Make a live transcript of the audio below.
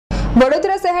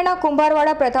વડોદરા શહેરના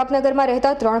કુંભારવાડા પ્રતાપનગરમાં રહેતા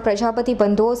 3 પ્રજાપતિ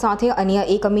બંધુઓ સાથે અન્ય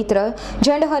એક મિત્ર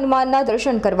જંડ હનુમાનના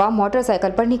દર્શન કરવા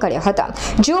મોટરસાયકલ પર નીકળ્યા હતા.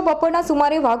 જેઓ બપોરના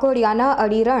સુમારે વાઘોડિયાના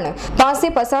અડીરણ પાસે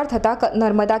પસાર થતા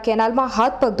નર્મદા કેનાલમાં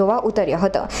હાથ પગ ધોવા ઉતર્યા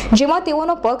હતા, જેમાં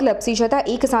તેઓનો પગ લપસી જતા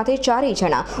એક સાથે 4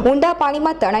 જણા ઊંડા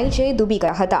પાણીમાં તણાઈ જઈ ડૂબી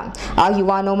ગયા હતા. આ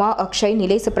યુવાનોમાં અક્ષય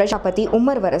નિલેશ પ્રજાપતિ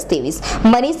ઉંમર વર્ષ 23,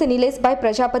 મનીષ નિલેશભાઈ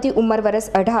પ્રજાપતિ ઉંમર વર્ષ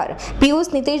 18,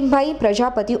 પિયુષ નિતેશભાઈ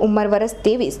પ્રજાપતિ ઉંમર વર્ષ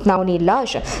 23 નાઓની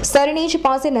લાશ સરણેજ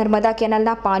પાસે નર્મદા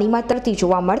કેનાલના પાણીમાં તરતી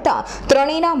જોવા મળતા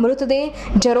ત્રણેયના મૃતદેહ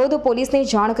જરોદ પોલીસને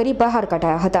જાણ કરી બહાર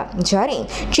કઢાયા હતા. જ્યારે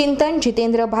ચિંતન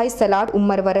જીતેન્દ્રભાઈ સલાડ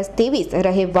ઉંમર વર્ષ 23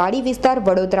 રહે વાડી વિસ્તાર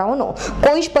વડોદરાઓનો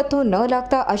કોઈ જ પત્તો ન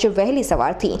લાગતા આજે વહેલી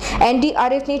સવારથી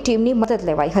એનડીઆરએફની ટીમની મદદ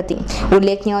લેવાઈ હતી.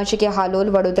 ઉલ્લેખનીય છે કે હાલોલ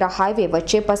વડોદરા હાઈવે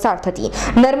વચ્ચે પસાર થતી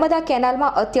નર્મદા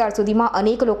કેનાલમાં અત્યાર સુધીમાં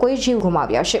અનેક લોકોએ જીવ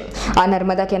ગુમાવ્યા છે. આ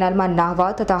નર્મદા કેનાલમાં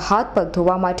નાહવા તથા હાથ પગ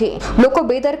ધોવા માટે લોકો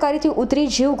બેદરકારીથી ઉતરી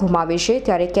જીવ ગુમાવે છે,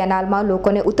 ત્યારે કેનાલમાં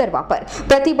લોકોને ઉતરવા પર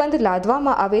પ્રતિબંધ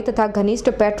લાદવામાં આવે તથા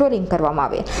ઘનિષ્ઠ પેટ્રોલિંગ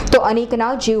કરવામાં આવે તો અનેકના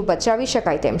જીવ બચાવી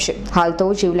શકાય તેમ છે. હાલ તો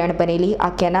જીવલેણ બનેલી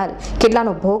આ કેનાલ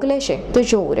કેટલાનો ભોગ લેશે તો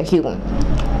જોવું રહ્યું.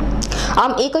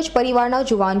 આમ એક જ પરિવારના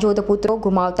જુવાનજોધ પુત્રો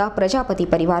ગુમાવતા પ્રજાપતિ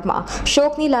પરિવારમાં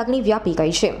શોકની લાગણી વ્યાપી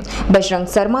ગઈ છે. બજરંગ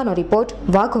શર્માનો રિપોર્ટ,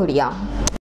 વાઘોડિયા.